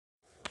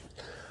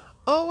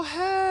Oh,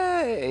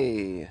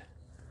 hey!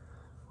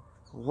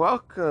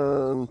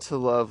 Welcome to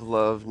Love,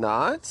 Love,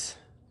 Not,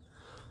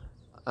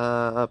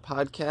 a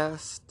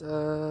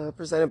podcast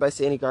presented by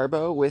Sandy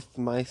Garbo with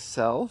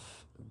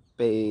myself,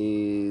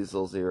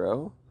 Basil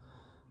Zero.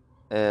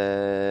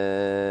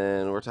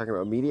 And we're talking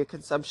about media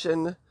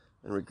consumption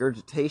and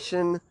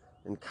regurgitation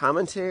and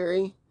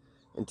commentary.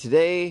 And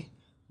today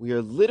we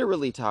are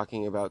literally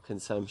talking about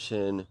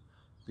consumption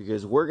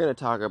because we're going to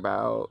talk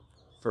about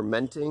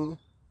fermenting,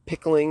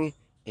 pickling,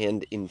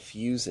 and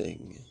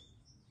infusing.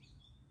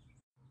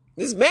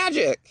 This is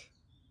magic!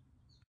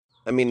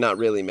 I mean, not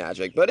really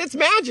magic, but it's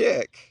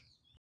magic!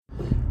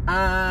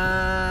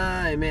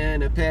 I'm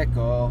in a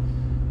pickle.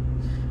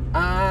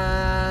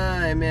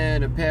 I'm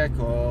in a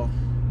pickle.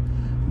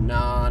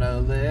 Not a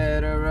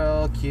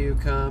literal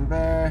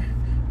cucumber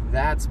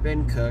that's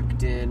been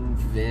cooked in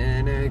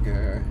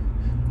vinegar.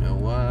 No,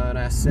 what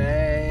I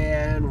say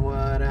and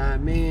what I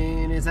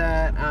mean is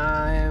that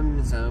I am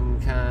in some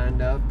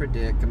kind of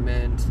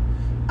predicament.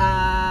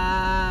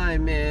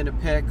 I'm in a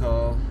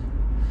pickle.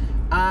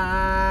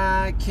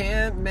 I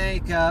can't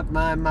make up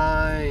my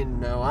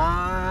mind. No,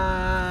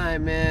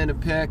 I'm in a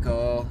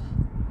pickle.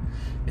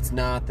 It's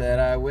not that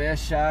I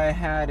wish I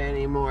had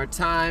any more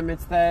time.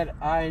 It's that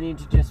I need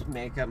to just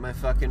make up my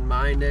fucking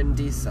mind and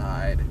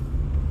decide.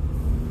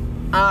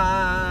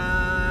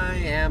 I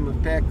am a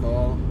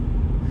pickle.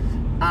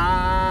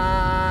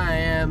 I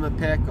am a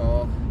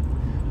pickle.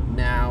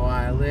 Now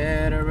I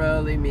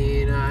literally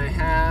mean I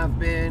have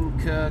been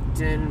cooked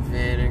in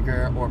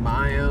vinegar or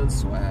my own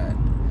sweat.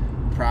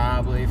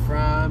 Probably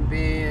from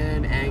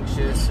being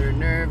anxious or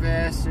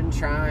nervous and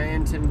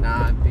trying to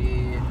not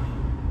be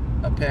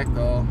a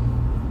pickle.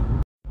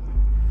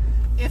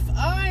 If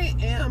I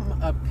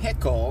am a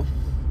pickle,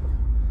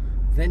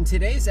 then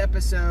today's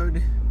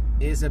episode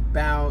is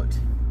about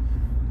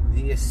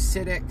the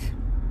acidic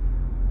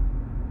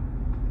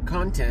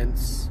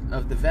contents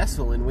of the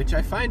vessel in which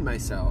I find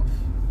myself.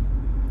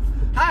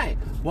 Hi,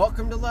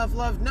 welcome to Love,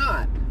 Love,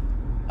 Not,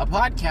 a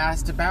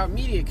podcast about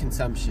media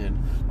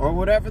consumption, or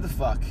whatever the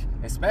fuck,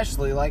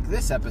 especially like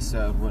this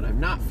episode when I'm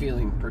not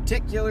feeling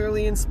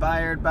particularly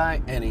inspired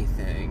by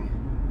anything.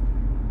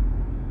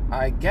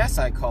 I guess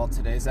I call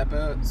today's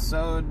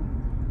episode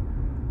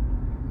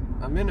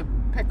I'm in a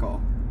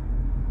pickle.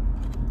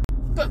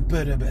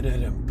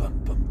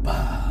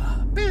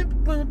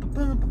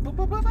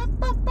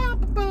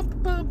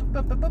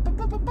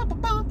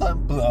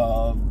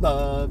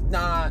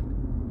 Not.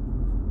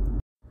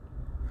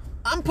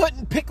 I'm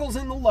putting pickles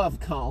in the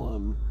love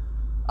column.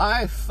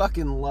 I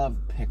fucking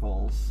love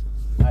pickles.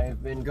 I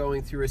have been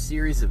going through a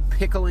series of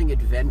pickling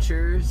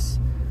adventures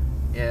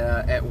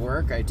at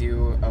work. I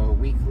do a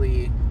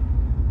weekly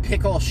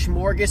pickle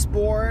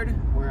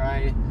smorgasbord where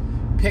I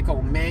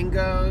pickle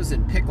mangoes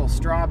and pickle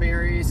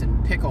strawberries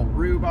and pickle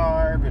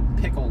rhubarb and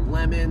pickle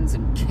lemons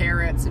and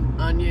carrots and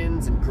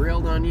onions and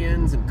grilled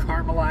onions and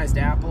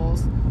caramelized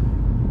apples.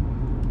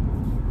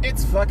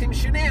 It's fucking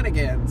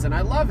shenanigans and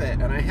I love it,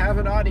 and I have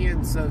an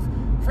audience of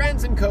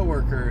friends and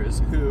coworkers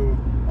who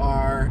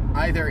are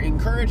either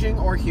encouraging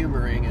or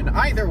humoring, and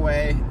either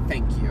way,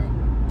 thank you.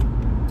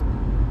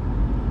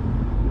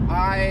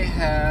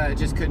 I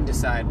just couldn't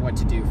decide what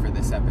to do for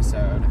this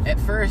episode. At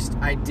first,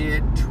 I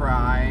did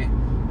try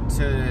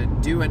to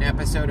do an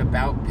episode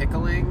about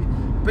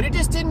pickling, but it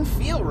just didn't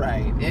feel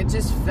right. It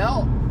just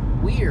felt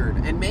weird,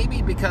 and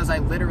maybe because I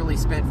literally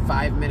spent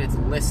 5 minutes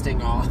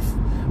listing off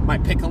my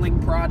pickling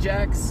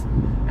projects,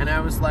 and I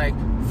was like,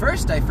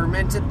 first I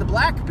fermented the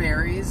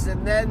blackberries,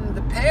 and then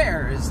the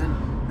pears, and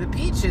the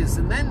peaches,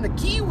 and then the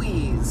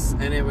kiwis,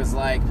 and it was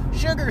like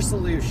sugar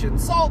solution,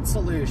 salt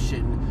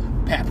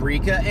solution,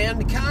 paprika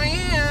and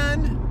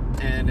cayenne,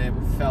 and it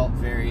felt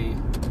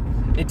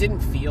it didn't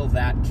feel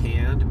that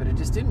canned, but it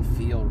just didn't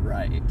feel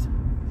right.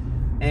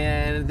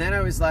 And then I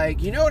was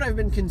like, you know what I've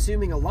been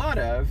consuming a lot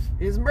of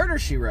is Murder,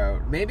 She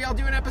Wrote. Maybe I'll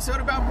do an episode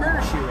about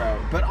Murder, She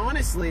Wrote. But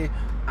honestly,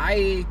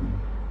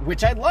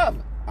 which I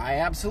love. I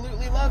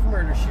absolutely love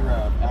Murder, She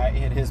Wrote.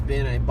 It has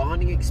been a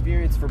bonding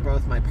experience for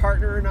both my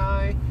partner and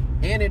I,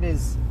 and it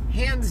is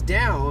hands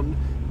down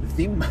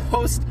the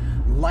most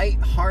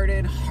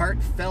light-hearted,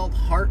 heartfelt,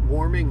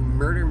 heartwarming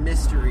murder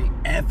mystery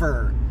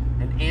ever.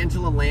 And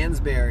Angela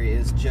Lansbury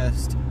is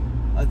just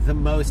the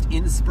most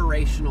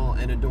inspirational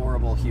and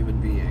adorable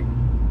human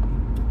being.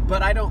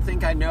 But I don't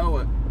think I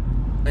know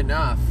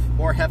enough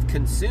or have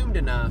consumed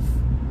enough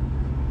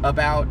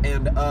about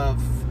and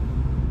of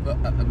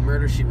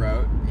Murder, She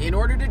Wrote in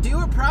order to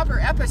do a proper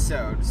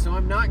episode. So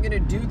I'm not going to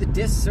do the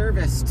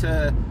disservice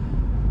to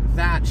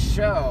that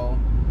show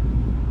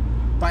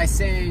by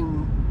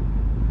saying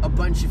a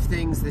bunch of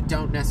things that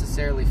don't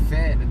necessarily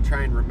fit and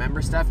try and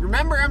remember stuff.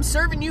 Remember, I'm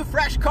serving you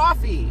fresh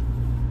coffee.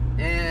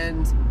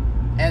 And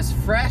as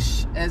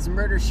fresh as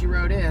Murder, She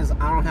Wrote is,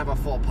 I don't have a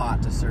full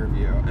pot to serve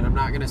you. And I'm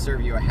not going to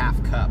serve you a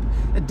half cup.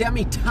 A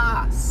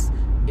demi-tasse,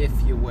 if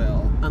you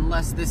will.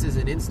 Unless this is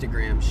an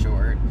Instagram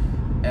short.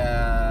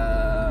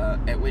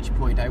 at which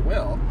point I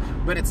will.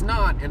 But it's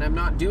not, and I'm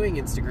not doing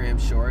Instagram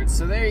shorts,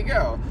 so there you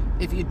go.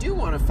 If you do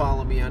want to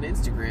follow me on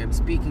Instagram,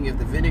 speaking of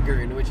the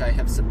vinegar in which I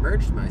have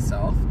submerged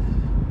myself,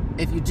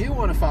 if you do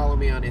want to follow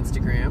me on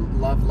Instagram,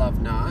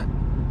 love not,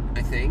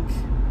 I think.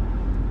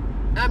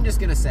 I'm just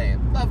going to say it.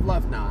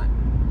 Love not.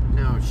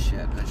 Oh,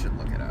 shit. I should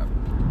look it up.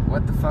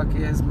 What the fuck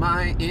is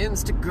my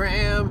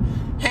Instagram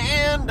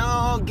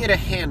handle? Get a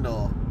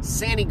handle.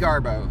 Sanny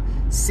Garbo.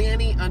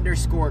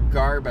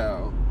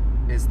 Sanny_Garbo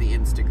is the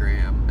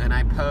Instagram. And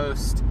I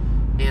post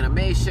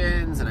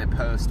animations, and I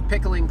post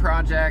pickling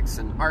projects,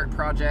 and art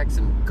projects,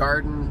 and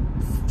garden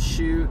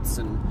shoots,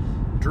 and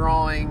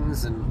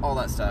drawings, and all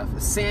that stuff.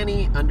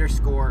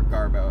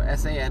 Sanny_Garbo.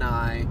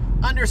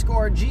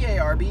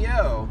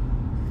 SANI_GARBO.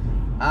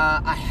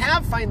 I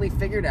have finally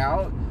figured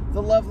out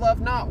the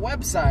Love Not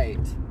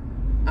website.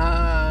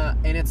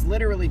 And it's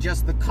literally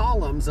just the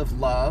columns of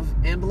love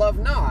and love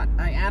not.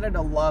 I added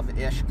a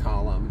love-ish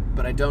column,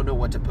 but I don't know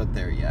what to put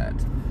there yet.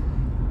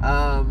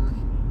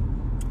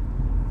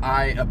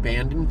 I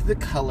abandoned the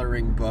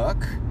coloring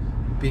book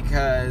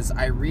because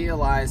I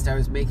realized I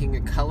was making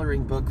a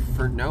coloring book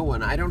for no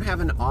one. I don't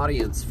have an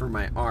audience for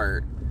my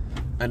art,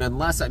 and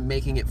unless I'm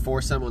making it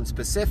for someone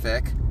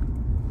specific,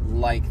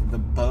 like the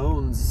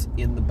bones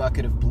in the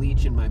bucket of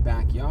bleach in my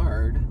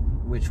backyard,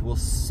 which will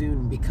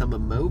soon become a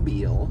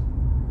mobile,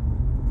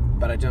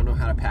 but I don't know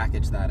how to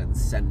package that and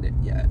send it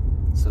yet.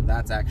 So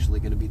that's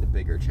actually going to be the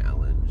bigger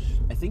challenge.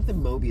 I think the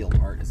mobile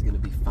art is going to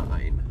be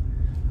fine.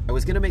 I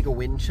was going to make a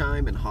wind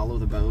chime and hollow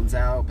the bones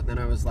out, but then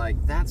I was like,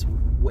 that's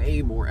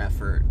way more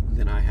effort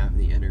than I have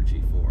the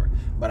energy for.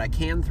 But I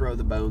can throw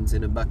the bones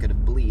in a bucket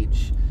of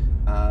bleach,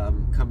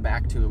 come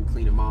back to them,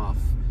 clean them off,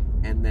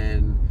 and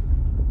then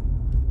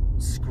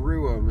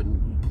screw them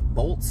and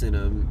bolts in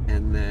them,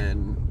 and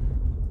then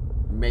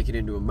make it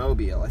into a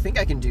mobile. I think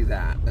I can do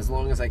that, as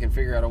long as I can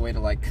figure out a way to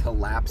like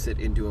collapse it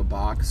into a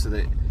box so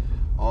that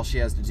all she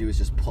has to do is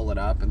just pull it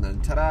up and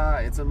then ta-da,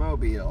 it's a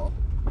mobile.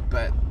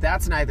 But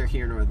that's neither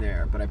here nor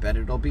there. But I bet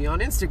it'll be on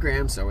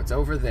Instagram, so it's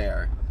over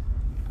there.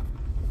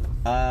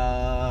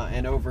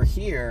 And over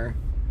here,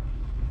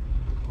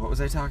 what was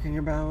I talking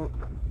about?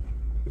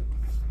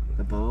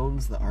 The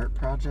bones, the art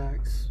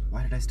projects?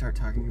 Why did I start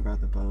talking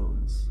about the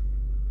bones?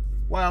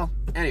 Well,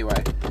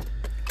 anyway, I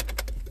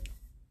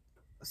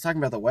was talking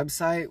about the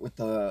website with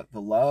the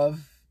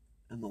love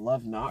and the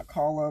love not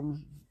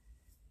column.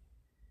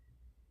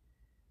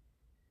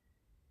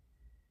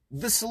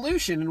 The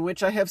solution in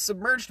which I have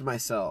submerged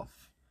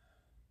myself.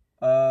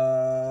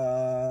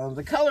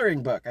 The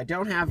coloring book. I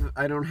don't have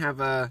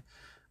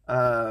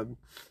an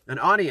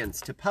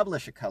audience to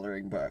publish a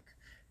coloring book.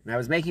 And I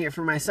was making it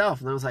for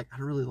myself, and I was like, I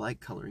don't really like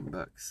coloring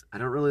books. I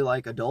don't really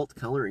like adult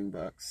coloring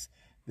books.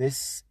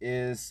 This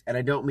is, and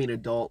I don't mean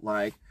adult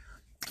like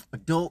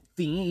adult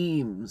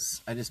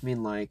themes. I just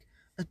mean like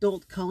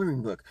adult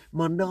coloring book.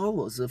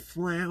 Mandalas of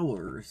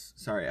flowers.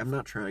 Sorry, I'm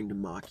not trying to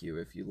mock you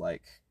if you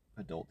like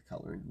adult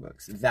coloring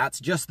books. That's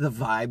just the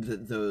vibe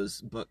that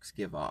those books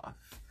give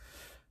off.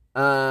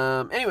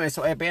 Anyway,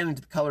 so I abandoned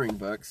the coloring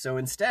book. So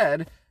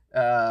instead,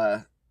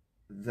 the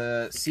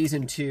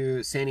season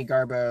 2 Sanny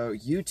Garbo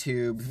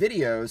YouTube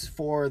videos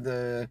for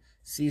the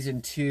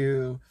season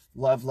 2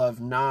 Love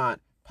Not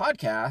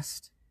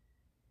podcast,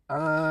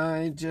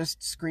 I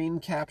just screen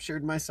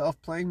captured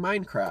myself playing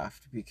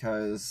Minecraft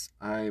because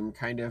I'm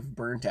kind of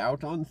burnt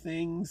out on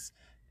things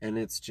and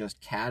it's just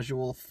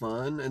casual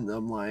fun. And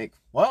I'm like,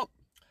 well,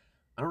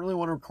 I don't really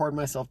want to record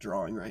myself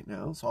drawing right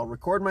now, so I'll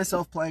record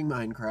myself playing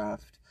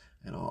Minecraft,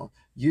 and I'll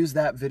use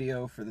that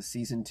video for the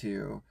season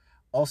 2.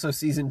 Also,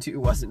 season 2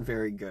 wasn't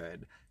very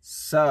good,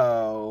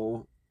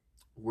 so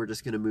we're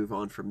just going to move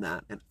on from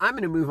that. And I'm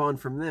going to move on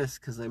from this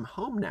because I'm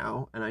home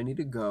now, and I need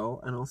to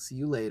go, and I'll see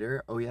you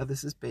later. Oh yeah,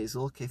 this is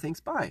Basil. Okay, thanks,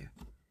 bye.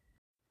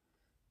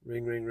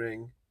 Ring, ring,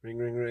 ring, ring,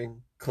 ring,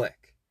 ring,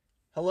 click.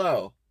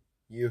 Hello,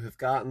 you have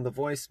gotten the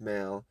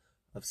voicemail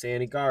of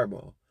Sanny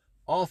Garbo.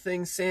 All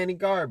things Sanny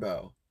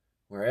Garbo,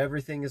 where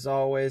everything is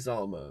always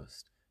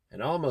almost,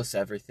 and almost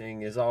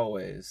everything is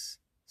always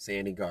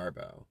Sanny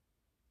Garbo.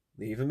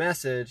 Leave a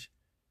message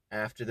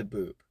after the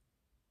boop.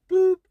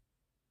 Boop.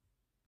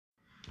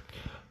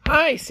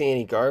 Hi,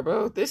 Sanny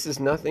Garbo. This is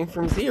Nothing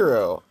from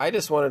Zero. I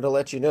just wanted to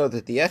let you know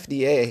that the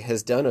FDA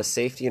has done a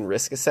safety and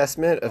risk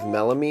assessment of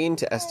melamine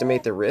to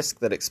estimate the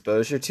risk that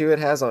exposure to it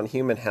has on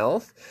human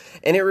health,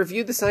 and it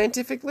reviewed the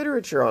scientific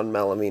literature on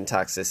melamine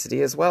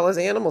toxicity as well as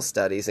animal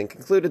studies and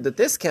concluded that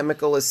this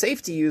chemical is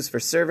safe to use for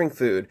serving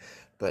food,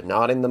 but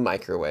not in the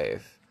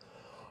microwave.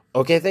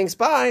 Okay, thanks,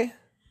 bye!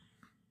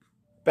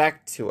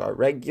 Back to our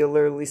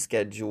regularly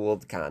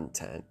scheduled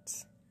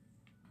content.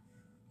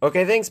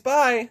 Okay, thanks,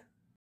 bye!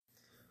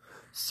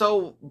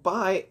 So,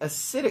 by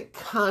acidic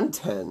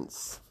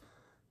contents,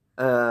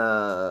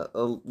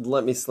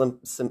 let me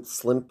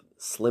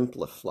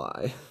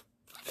simplify.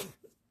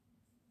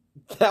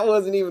 That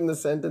wasn't even the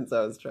sentence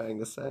I was trying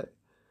to say.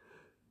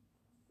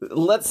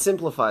 Let's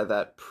simplify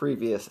that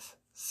previous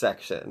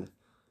section.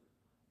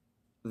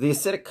 The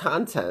acidic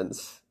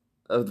contents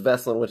of the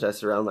vessel in which I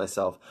surround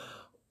myself,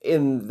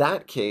 in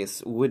that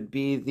case, would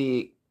be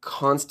the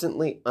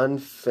constantly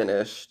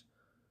unfinished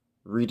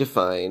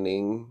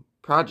redefining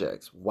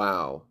projects.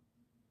 Wow.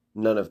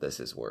 None of this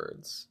is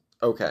words.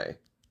 Okay.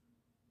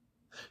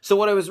 So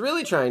what I was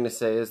really trying to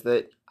say is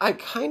that I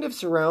kind of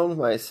surround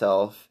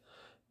myself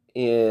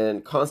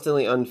in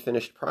constantly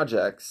unfinished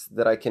projects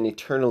that I can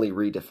eternally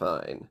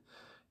redefine.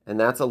 And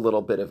that's a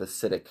little bit of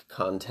acidic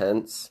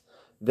contents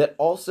that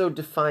also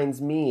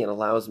defines me and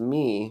allows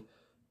me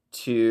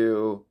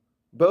to,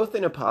 both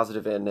in a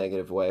positive and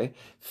negative way,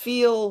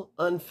 feel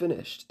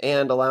unfinished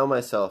and allow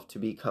myself to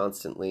be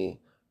constantly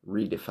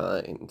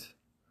redefined.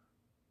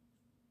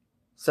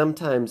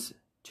 Sometimes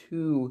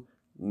too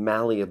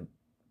malleably.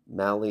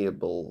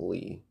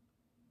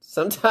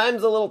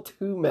 Sometimes a little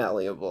too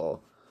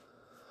malleable.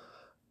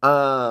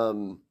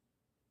 One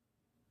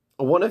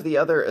of the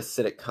other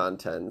acidic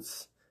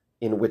contents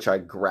with which I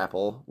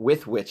grapple,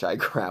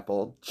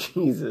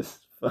 Jesus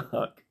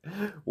fuck.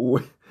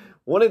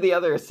 One of the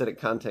other acidic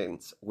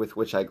contents with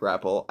which I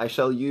grapple, I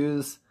shall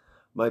use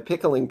my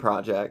pickling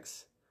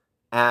projects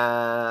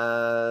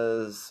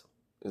as,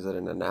 is it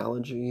an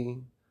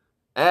analogy?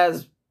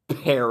 As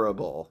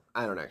parable.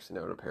 I don't actually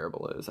know what a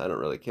parable is. I don't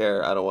really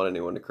care. I don't want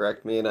anyone to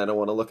correct me, and I don't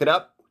want to look it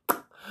up.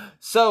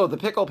 So, the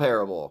pickle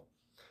parable.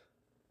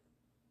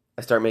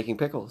 I start making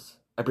pickles.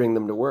 I bring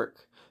them to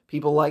work.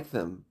 People like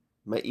them.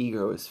 My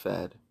ego is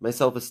fed. My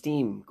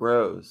self-esteem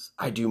grows.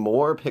 I do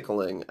more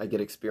pickling. I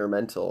get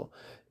experimental.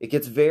 It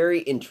gets very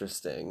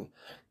interesting.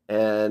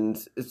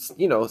 And it's,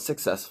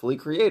 successfully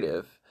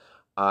creative.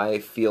 I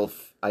feel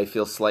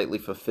slightly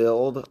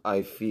fulfilled.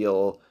 I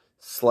feel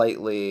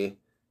slightly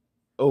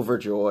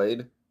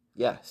overjoyed.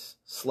 Yes,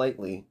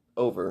 slightly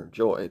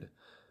overjoyed.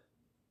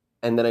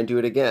 And then I do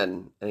it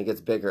again, and it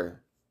gets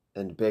bigger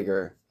and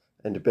bigger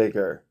and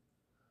bigger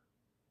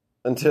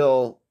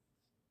until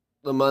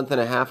a month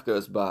and a half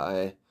goes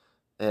by,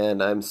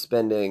 and I'm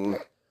spending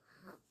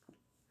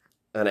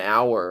an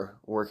hour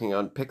working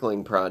on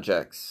pickling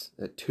projects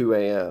at 2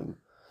 a.m.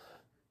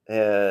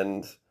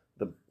 And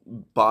the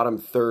bottom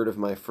third of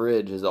my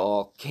fridge is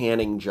all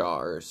canning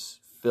jars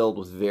filled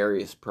with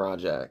various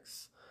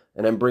projects.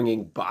 And I'm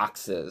bringing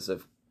boxes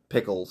of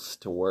pickles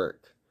to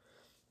work.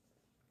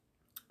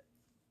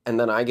 And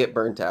then I get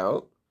burnt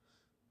out.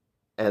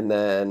 And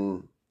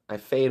then I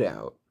fade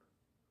out.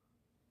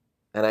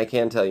 And I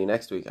can tell you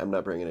next week, I'm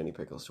not bringing any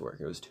pickles to work.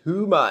 It was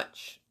too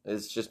much.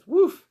 It's just,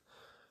 woof.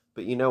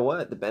 But you know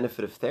what? The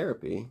benefit of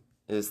therapy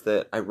is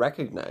that I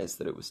recognize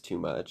that it was too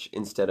much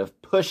instead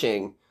of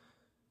pushing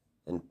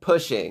and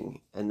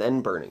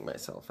then burning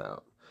myself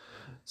out.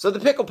 So the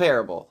pickle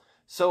parable.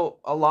 So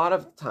a lot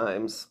of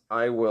times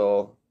I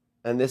will,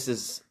 and this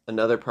is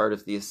another part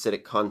of the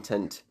acidic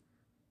content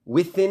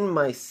within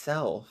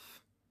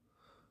myself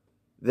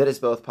that is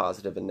both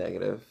positive and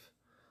negative.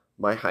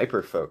 My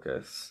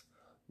hyperfocus,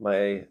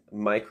 my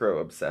micro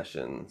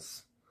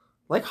obsessions,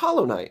 like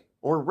Hollow Knight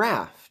or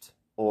Raft,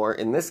 or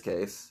in this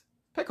case,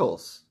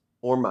 Pickles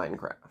or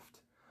Minecraft,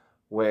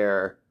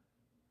 where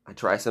I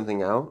try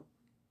something out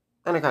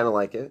and I kind of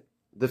like it.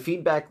 The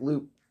feedback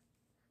loop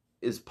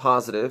is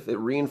positive. It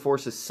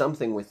reinforces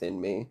something within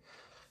me.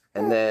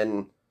 And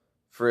then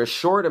for a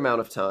short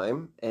amount of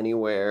time,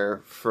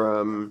 anywhere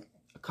from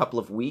a couple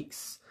of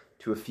weeks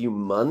to a few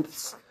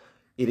months,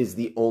 it is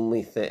the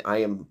only thing. I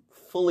am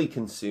fully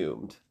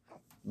consumed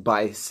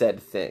by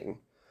said thing.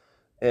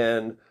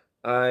 And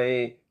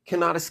I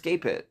cannot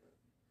escape it,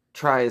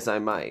 try as I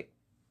might.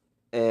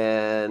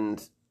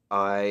 And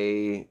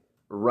I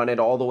run it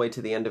all the way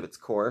to the end of its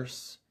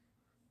course,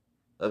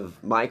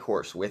 of my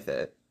course with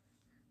it.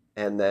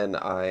 And then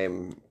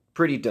I'm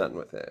pretty done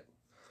with it.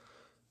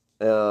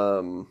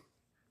 And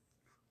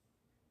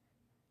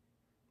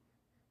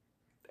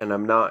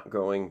I'm not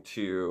going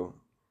to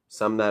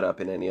sum that up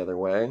in any other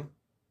way.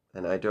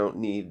 And I don't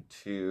need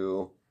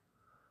to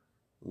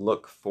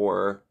look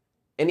for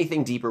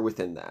anything deeper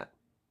within that.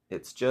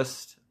 It's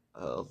just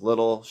a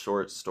little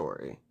short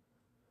story.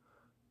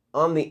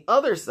 On the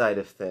other side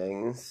of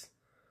things,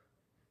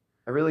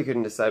 I really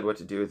couldn't decide what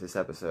to do with this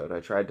episode.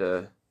 I tried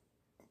to,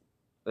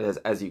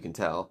 as you can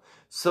tell.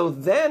 So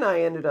then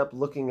I ended up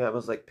looking, I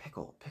was like,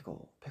 pickle.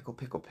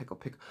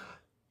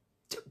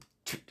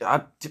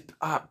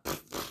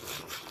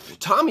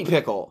 Tommy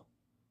Pickle.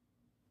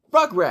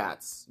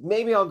 Rugrats.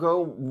 Maybe I'll go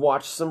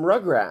watch some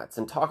Rugrats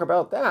and talk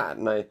about that.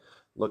 And I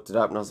looked it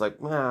up and I was like,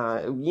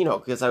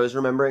 because I was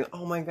remembering,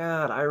 oh my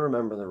God, I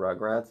remember the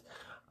Rugrats.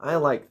 I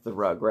liked the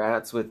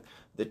Rugrats with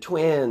the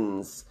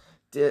twins,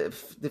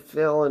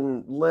 Phil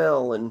and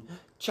Lil and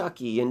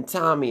Chucky and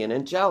Tommy and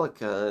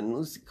Angelica and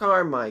Lucy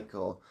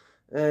Carmichael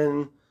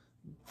and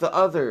the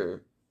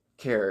other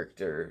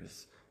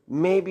characters.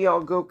 Maybe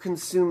I'll go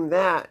consume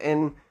that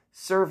and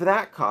serve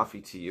that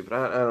coffee to you, but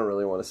I don't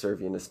really want to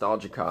serve you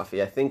nostalgia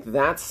coffee. I think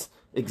that's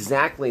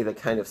exactly the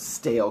kind of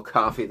stale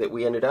coffee that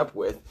we ended up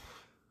with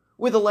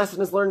a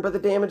lesson is learned, but the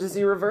damage is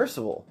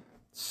irreversible.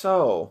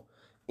 So,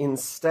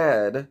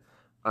 instead,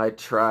 I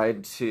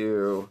tried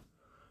to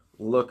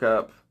look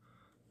up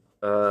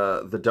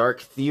the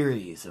dark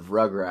theories of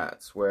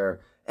Rugrats,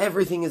 where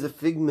everything is a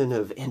figment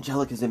of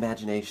Angelica's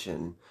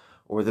imagination,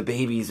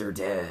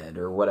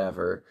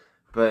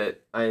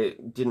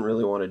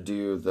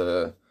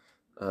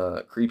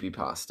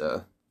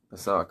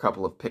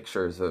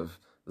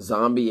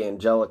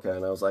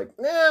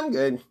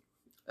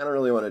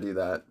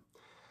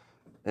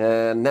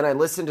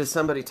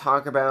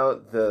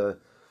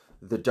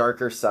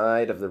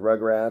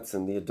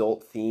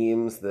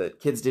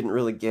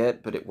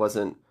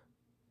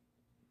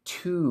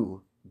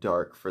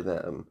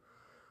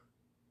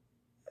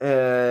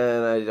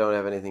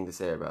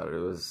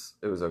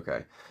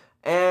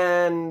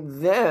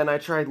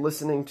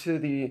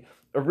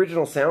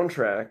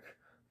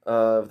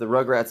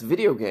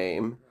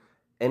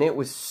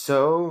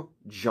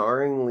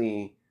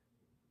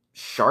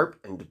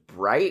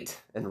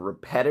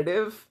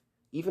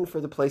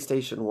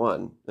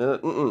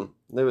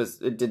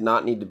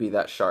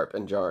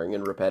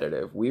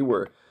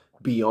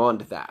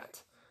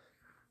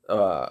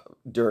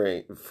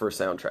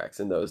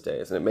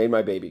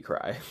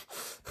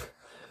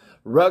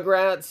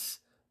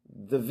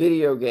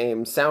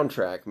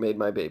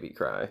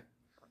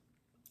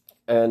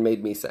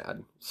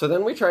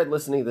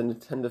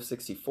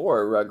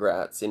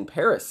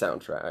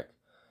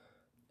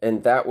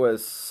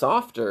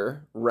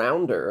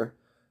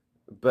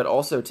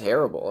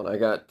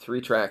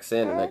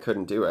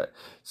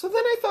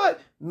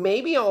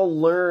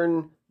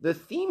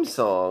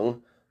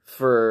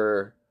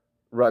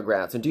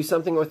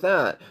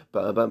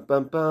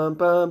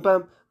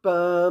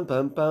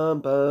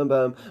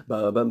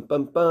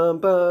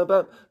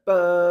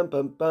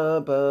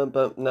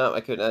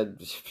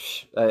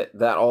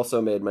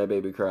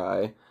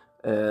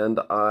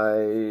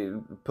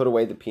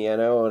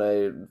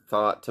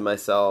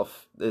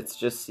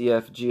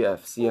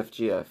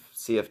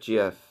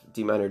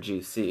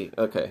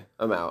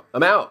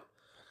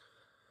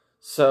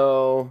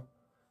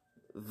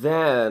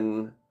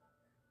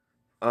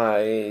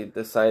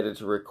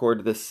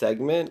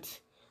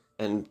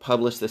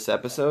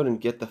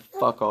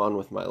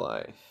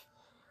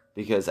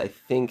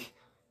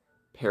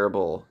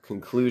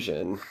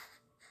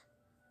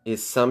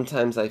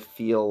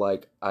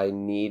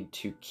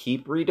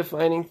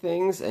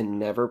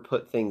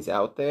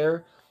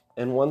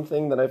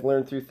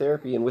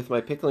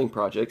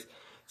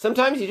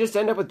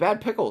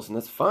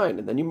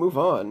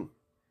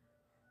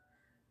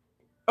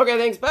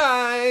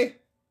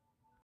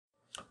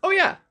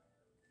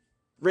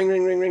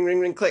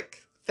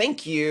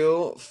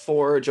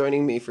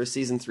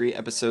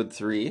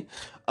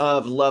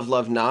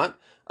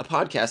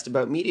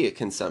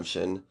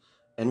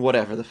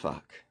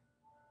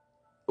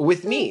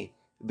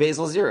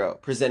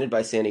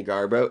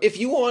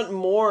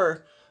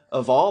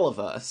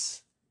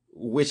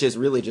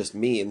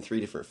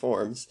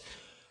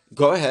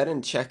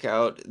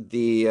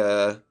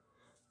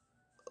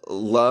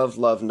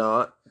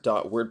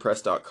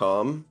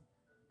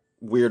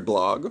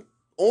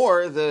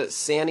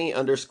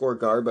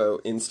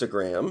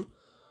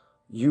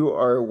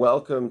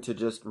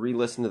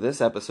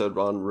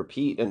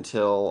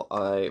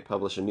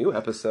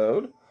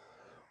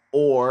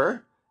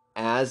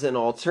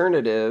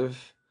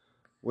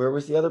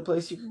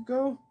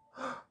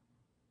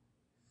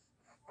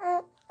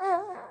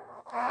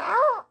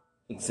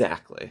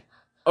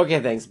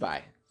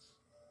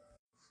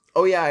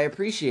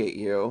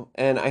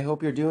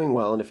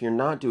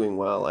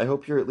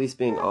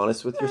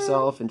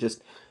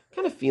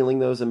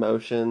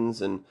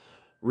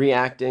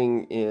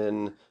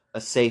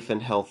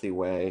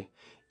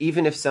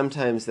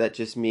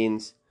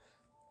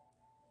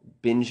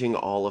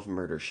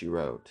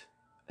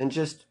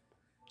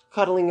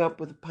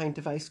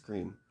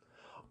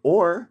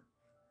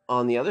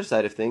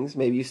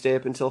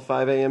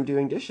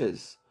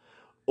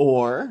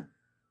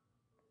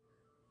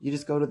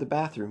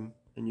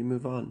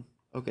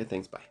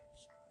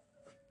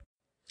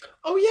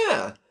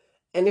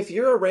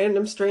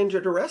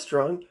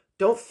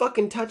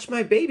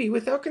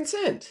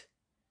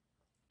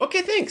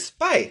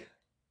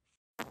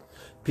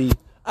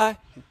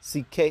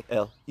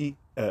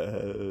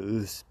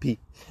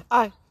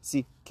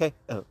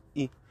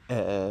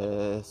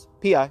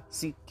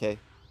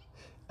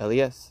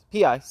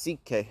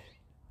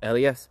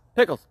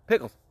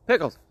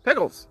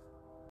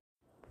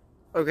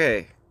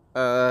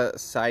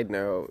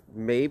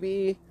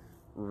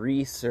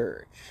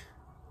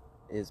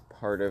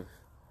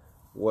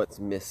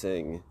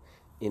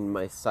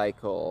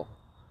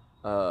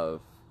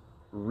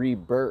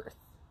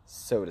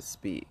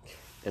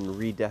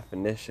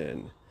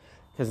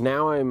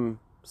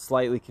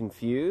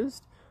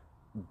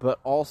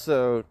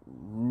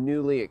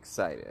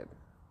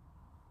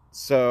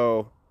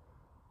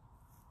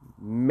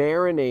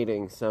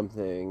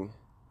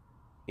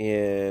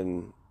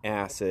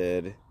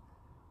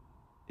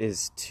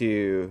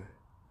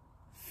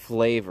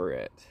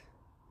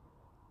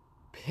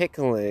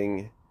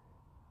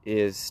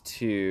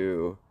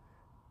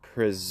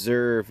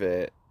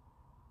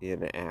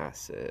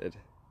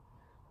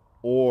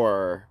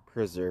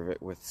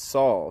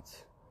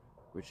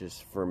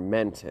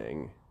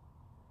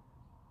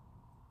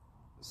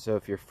 So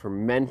if you're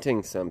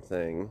fermenting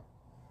something,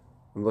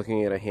 I'm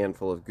looking at a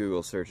handful of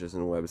Google searches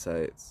and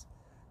websites.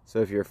 So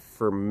if you're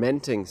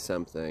fermenting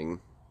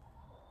something,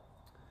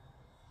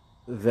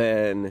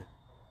 then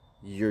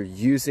you're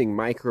using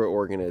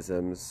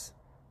microorganisms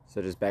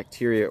such as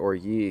bacteria or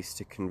yeast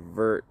to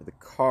convert the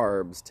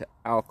carbs to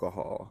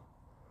alcohol.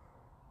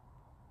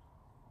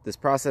 This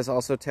process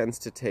also tends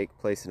to take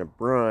place in a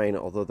brine,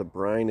 although the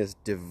brine is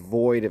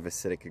devoid of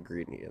acidic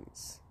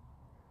ingredients.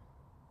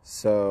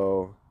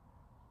 So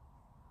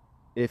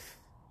if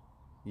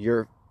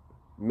you're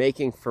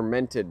making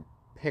fermented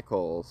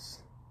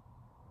pickles,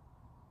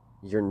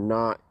 you're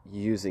not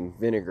using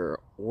vinegar,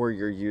 or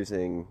you're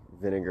using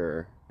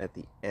vinegar at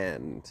the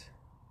end.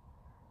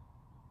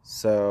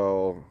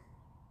 So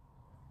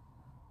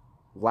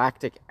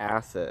lactic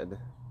acid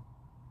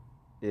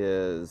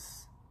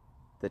is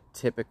the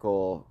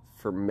typical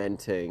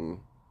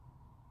fermenting,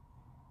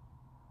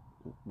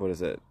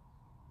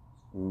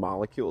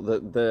 molecule,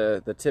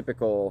 the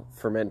typical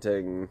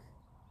fermenting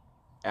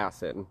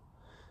acid,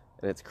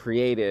 and it's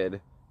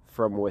created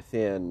from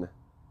within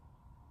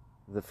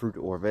the fruit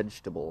or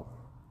vegetable,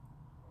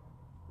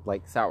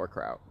 like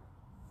sauerkraut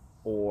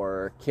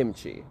or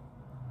kimchi.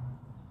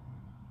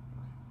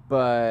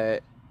 And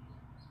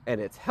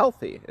it's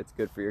healthy, it's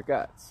good for your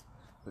guts.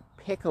 But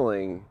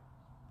pickling,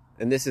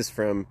 and this is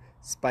from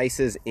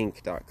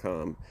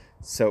spicesinc.com,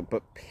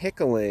 but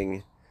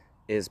pickling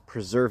is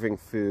preserving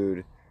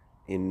food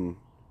in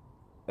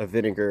a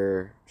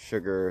vinegar,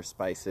 sugar,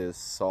 spices,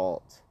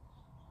 salt.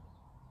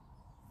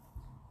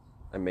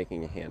 I'm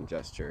making a hand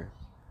gesture.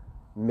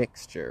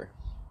 Mixture.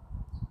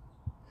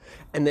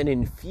 And then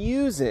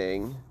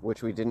infusing,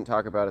 which we didn't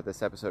talk about at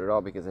this episode at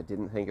all because I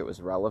didn't think it was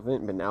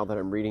relevant, but now that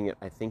I'm reading it,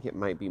 I think it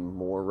might be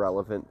more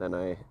relevant than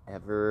I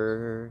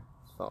ever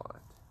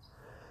thought.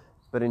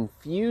 But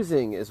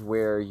infusing is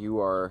where you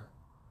are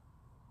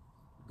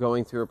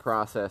going through a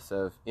process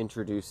of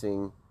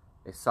introducing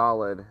a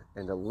solid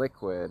and a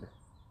liquid,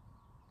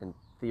 and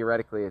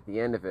theoretically at the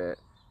end of it,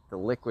 the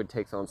liquid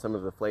takes on some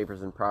of the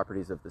flavors and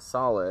properties of the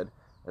solid,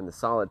 and the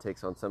solid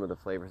takes on some of the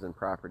flavors and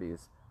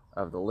properties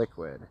of the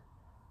liquid.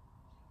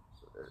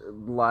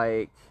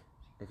 Like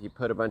if you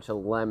put a bunch of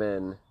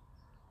lemon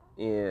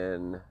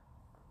in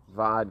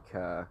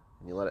vodka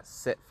and you let it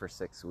sit for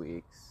 6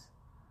 weeks,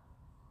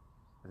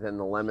 then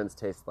the lemons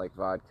taste like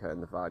vodka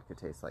and the vodka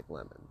tastes like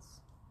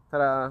lemons.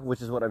 Ta-da!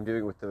 Which is what I'm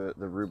doing with the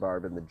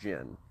rhubarb and the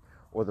gin,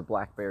 or the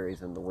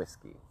blackberries and the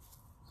whiskey.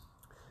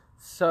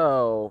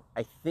 So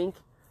I think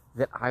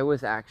that I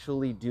was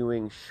actually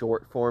doing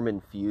short form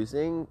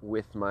infusing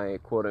with my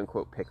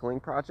quote-unquote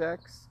pickling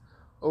projects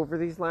over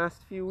these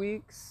last few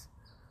weeks,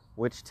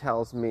 which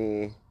tells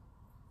me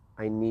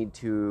I need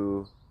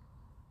to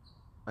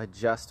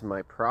adjust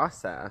my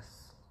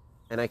process,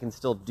 and I can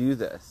still do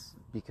this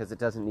because it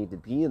doesn't need to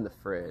be in the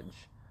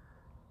fridge,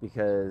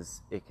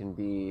 because it can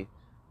be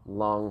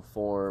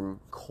long-form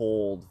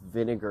cold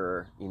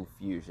vinegar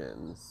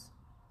infusions,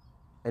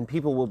 and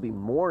people will be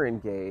more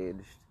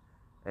engaged,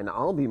 and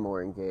I'll be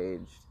more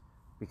engaged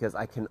because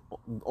I can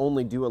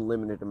only do a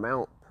limited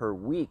amount per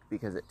week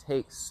because it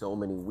takes so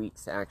many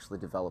weeks to actually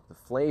develop the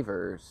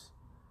flavors.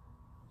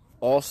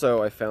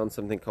 Also, I found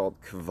something called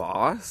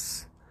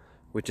kvass,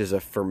 which is a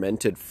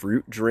fermented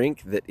fruit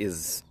drink that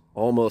is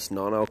almost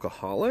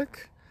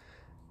non-alcoholic,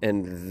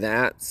 and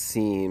that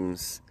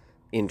seems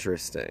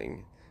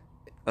interesting.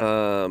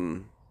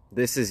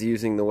 This is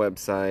using the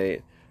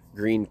website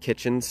Green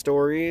Kitchen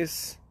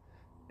Stories,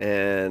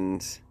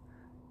 and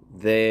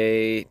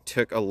they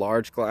took a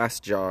large glass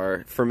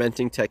jar,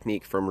 fermenting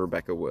technique from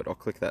Rebecca Wood. I'll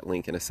click that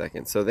link in a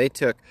second. So they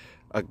took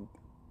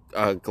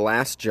a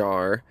glass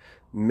jar,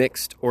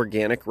 mixed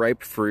organic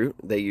ripe fruit,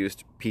 they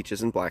used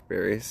peaches and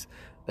blackberries,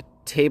 a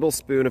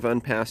tablespoon of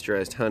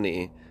unpasteurized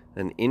honey,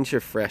 an inch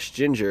of fresh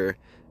ginger,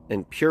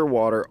 and pure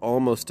water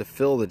almost to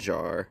fill the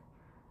jar.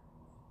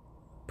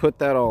 Put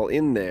that all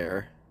in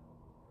there,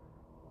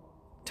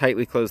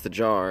 tightly close the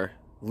jar,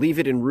 leave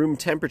it in room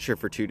temperature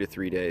for 2 to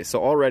 3 days.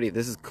 So already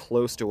this is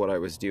close to what I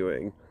was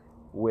doing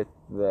with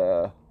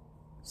the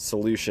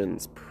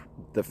solutions.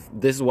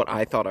 This is what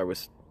I thought I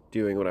was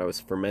doing when I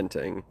was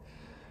fermenting.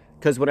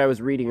 Because when I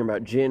was reading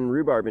about gin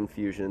rhubarb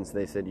infusions,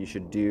 they said you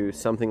should do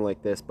something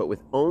like this, but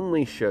with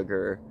only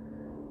sugar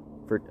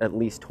for at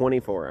least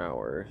 24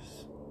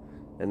 hours.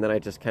 And then I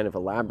just kind of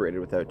elaborated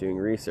without doing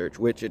research,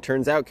 which it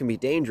turns out can be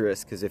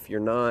dangerous, because if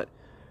you're not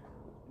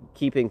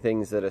keeping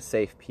things at a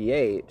safe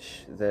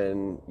pH,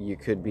 then you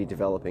could be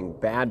developing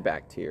bad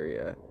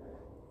bacteria.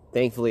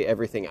 Thankfully,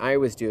 everything I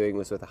was doing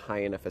was with a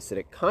high enough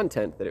acidic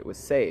content that it was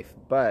safe,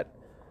 but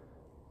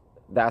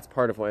that's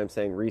part of why I'm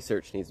saying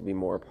research needs to be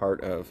more a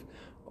part of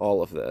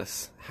all of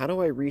this. How do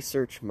I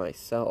research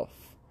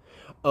myself?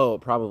 Oh,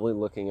 probably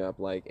looking up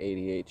like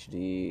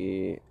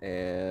ADHD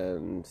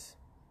and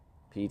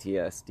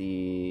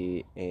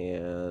PTSD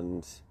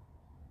and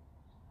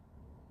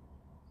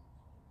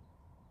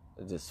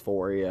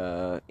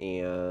dysphoria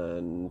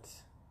and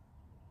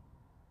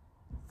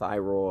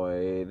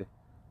thyroid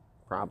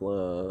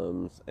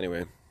problems.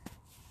 Anyway,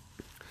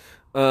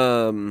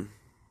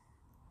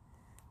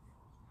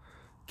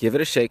 Give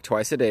it a shake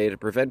twice a day to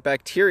prevent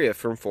bacteria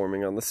from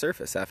forming on the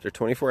surface. After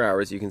 24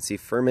 hours, you can see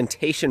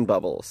fermentation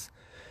bubbles.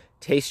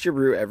 Taste your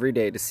brew every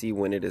day to see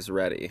when it is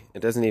ready. It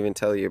doesn't even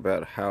tell you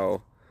about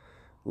how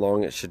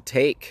long it should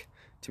take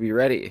to be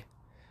ready.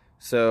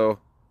 So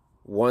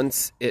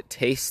once it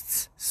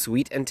tastes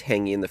sweet and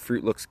tangy and the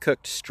fruit looks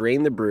cooked,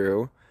 strain the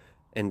brew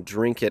and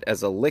drink it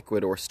as a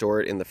liquid or store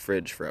it in the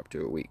fridge for up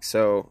to a week.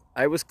 So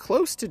I was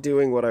close to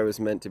doing what I was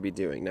meant to be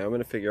doing. Now I'm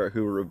going to figure out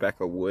who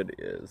Rebecca Wood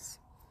is.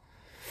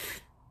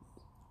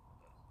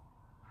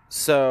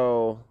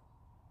 So,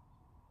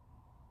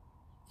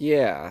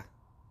 yeah,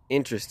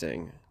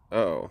 interesting.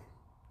 Oh,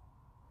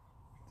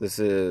 this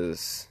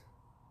is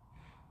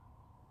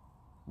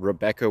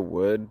Rebecca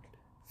Wood,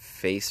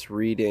 face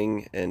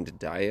reading and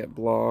diet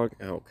blog.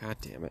 Oh, god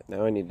damn it.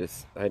 Now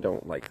I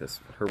don't like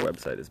this. Her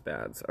website is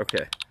bad. So,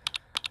 okay.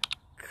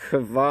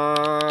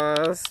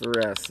 Kvass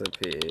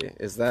recipe.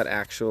 Is that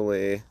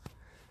actually...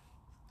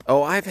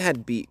 Oh, I've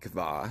had beet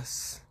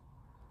kvass.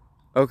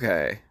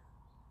 Okay.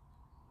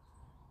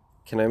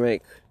 Can I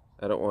make...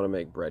 I don't want to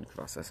make bread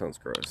kvass. That sounds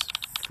gross.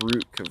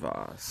 Fruit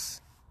kvass.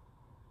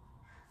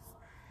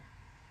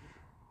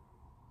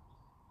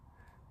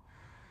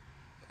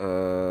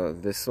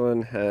 This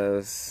one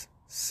has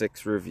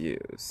 6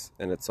 reviews.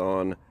 And it's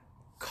on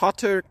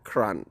Cotter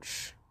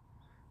Crunch.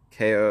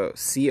 Kotter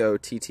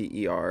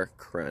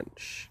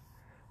Crunch.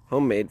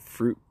 Homemade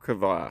fruit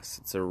kvass.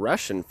 It's a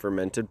Russian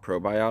fermented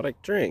probiotic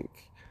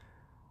drink.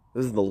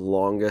 This is the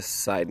longest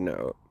side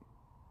note.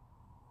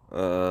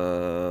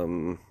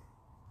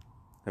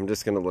 I'm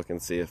just going to look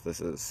and see if this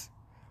is...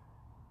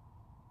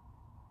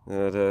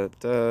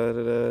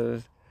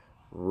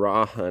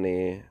 Raw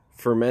honey.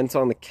 Ferment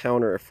on the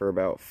counter for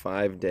about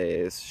 5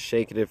 days.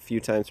 Shake it a few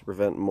times to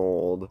prevent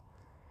mold.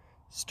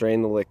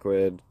 Strain the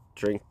liquid.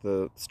 Strain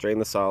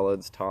the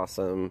solids. Toss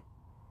them.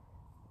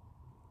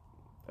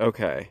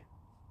 Okay.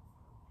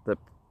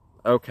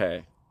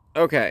 Okay.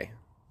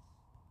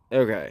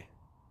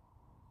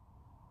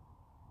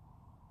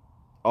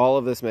 All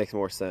of this makes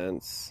more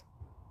sense.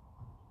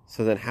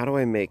 So then how do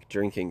I make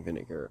drinking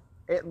vinegar?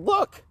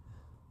 Look!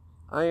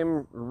 I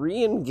am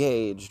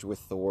re-engaged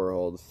with the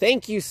world.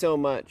 Thank you so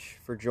much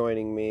for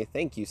joining me.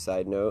 Thank you,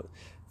 Side Note.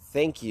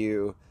 Thank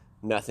you,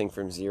 Nothing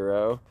from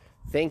Zero.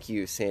 Thank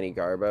you, Sandy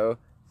Garbo.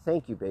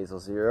 Thank you, Basil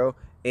Zero.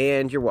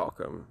 And you're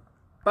welcome.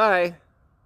 Bye!